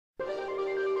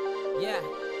Yeah.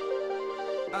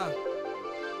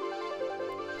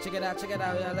 Check it out,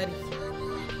 y'all ladies.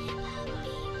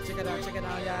 Check it out,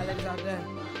 y'all ladies out there.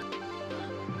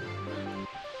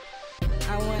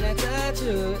 I wanna touch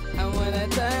you, I wanna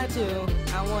touch you,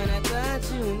 I wanna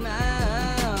touch you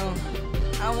now.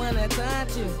 I wanna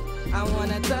touch you, I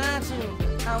wanna touch you,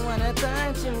 I wanna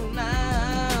touch you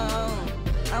now.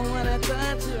 I wanna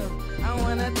touch you, I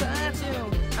wanna touch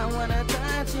you, I wanna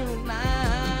touch you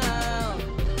now.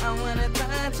 I wanna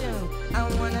touch you, I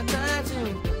wanna touch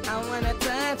you, I wanna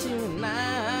touch you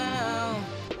now.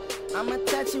 I'ma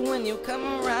touch you when you come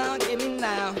around, get me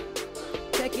now.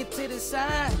 Take it to the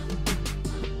side,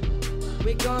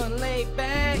 we gon' lay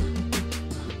back.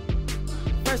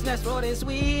 First let's roll this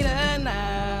weed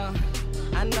now.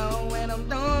 I know what I'm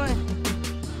doing.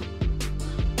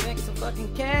 Make some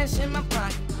fucking cash in my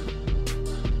pocket.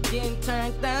 Getting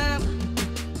turned up,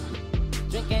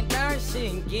 drinking dark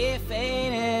shit and get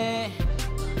faded.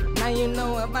 Now you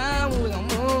know about we gon'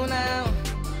 move now.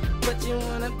 Put you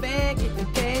on a bed, get the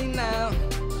cake now.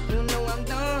 You know I'm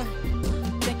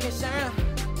doing. Take your shirt off,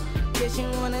 kiss you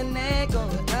on the neck, go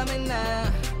up and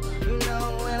down. You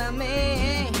know what I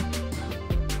mean.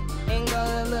 Ain't go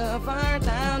a little far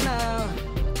down now.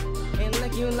 And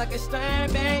look you like a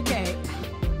strawberry cake.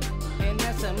 And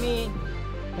that's on me.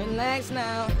 Relax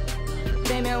now.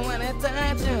 Baby, I wanna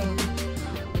touch you.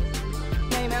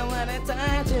 Baby, I wanna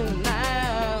touch you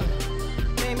now.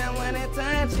 Baby, I wanna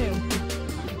touch you.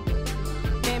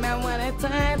 Baby, I wanna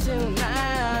touch you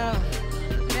now.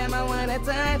 Baby, I wanna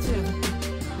touch you.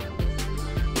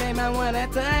 Baby, I wanna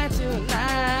touch you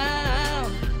now.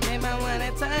 Baby, I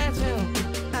wanna touch you.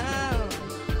 Oh,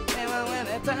 baby, I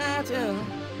wanna touch you.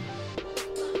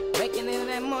 Waking in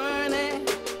that morning,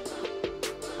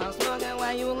 I'm smoking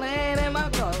while you laying in my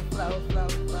flow.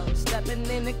 Stepping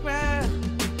in the ground,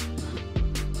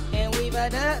 and we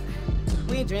right up.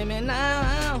 We dreaming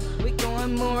now, we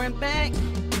going more and back.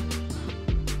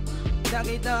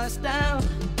 Doggy dog style,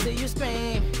 till you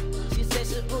scream. She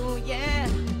said, ooh yeah.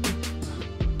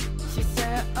 She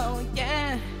said, oh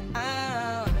yeah.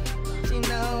 Oh, she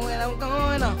know what I'm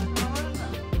going on.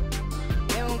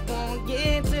 And we're gonna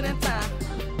get to the top.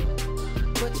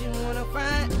 Put you on the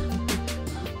front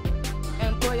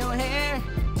and pull your hair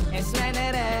and smack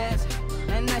that ass.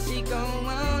 And now she go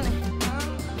on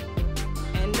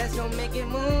and that's gonna make it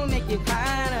move, make it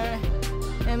hotter,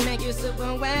 and make you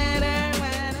super wetter.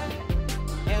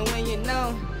 And when you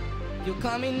know, you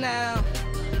call me now.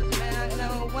 And I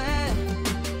know when.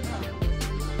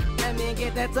 Let me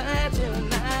get that touch you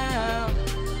now.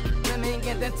 Let me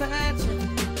get that touch you.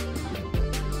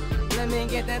 Let me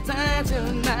get that touch you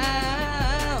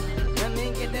now. Let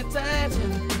me get that touch you.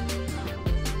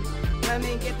 Let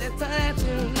me get that touch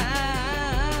you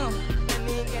now. Let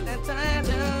me get that touch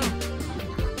you.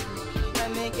 Let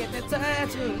me get that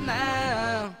touch you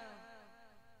now.